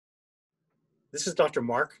This is Dr.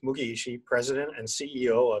 Mark Mugiishi, President and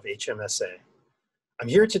CEO of HMSA. I'm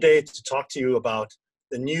here today to talk to you about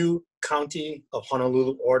the new County of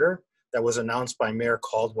Honolulu order that was announced by Mayor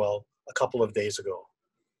Caldwell a couple of days ago.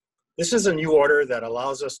 This is a new order that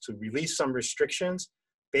allows us to release some restrictions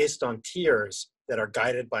based on tiers that are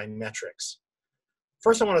guided by metrics.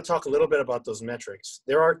 First, I want to talk a little bit about those metrics.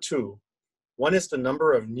 There are two. One is the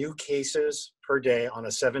number of new cases per day on a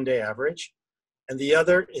 7-day average, and the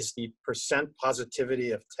other is the percent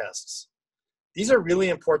positivity of tests. These are really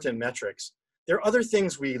important metrics. There are other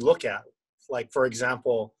things we look at, like, for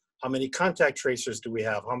example, how many contact tracers do we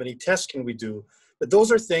have? How many tests can we do? But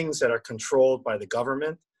those are things that are controlled by the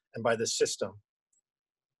government and by the system.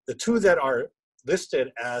 The two that are listed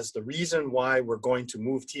as the reason why we're going to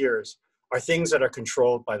move tiers are things that are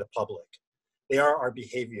controlled by the public. They are our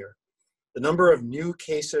behavior. The number of new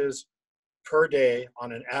cases per day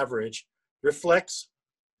on an average reflects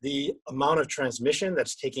the amount of transmission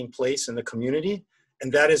that's taking place in the community,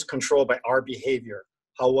 and that is controlled by our behavior.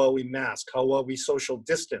 How well we mask, how well we social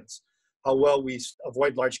distance, how well we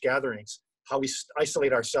avoid large gatherings, how we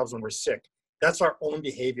isolate ourselves when we're sick. That's our own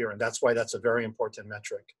behavior, and that's why that's a very important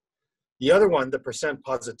metric. The other one, the percent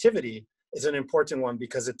positivity, is an important one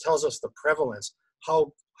because it tells us the prevalence,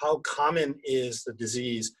 how common is the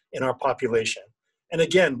disease in our population. And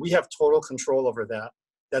again, we have total control over that.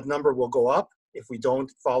 That number will go up if we don't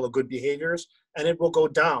follow good behaviors, and it will go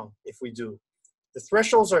down if we do. The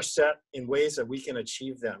thresholds are set in ways that we can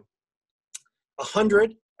achieve them.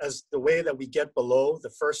 100, as the way that we get below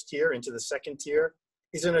the first tier into the second tier,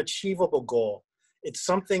 is an achievable goal. It's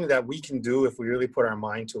something that we can do if we really put our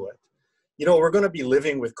mind to it. You know, we're going to be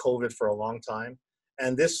living with COVID for a long time,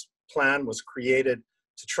 and this plan was created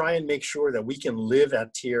to try and make sure that we can live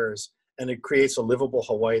at tiers, and it creates a livable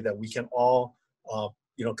Hawaii that we can all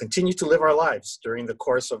continue to live our lives during the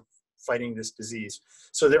course of fighting this disease.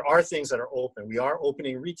 So there are things that are open. We are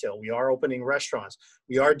opening retail. We are opening restaurants.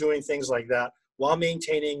 We are doing things like that while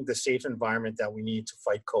maintaining the safe environment that we need to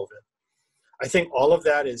fight COVID. I think all of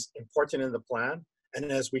that is important in the plan.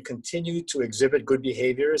 And as we continue to exhibit good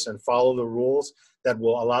behaviors and follow the rules that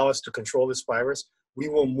will allow us to control this virus, we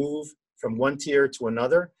will move from one tier to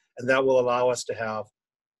another, and that will allow us to have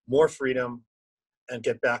more freedom and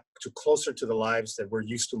get back to closer to the lives that we're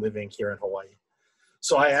used to living here in Hawaii.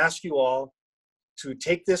 So I ask you all to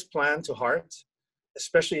take this plan to heart,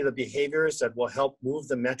 especially the behaviors that will help move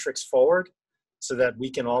the metrics forward so that we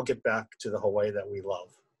can all get back to the Hawaii that we love.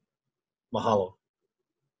 Mahalo.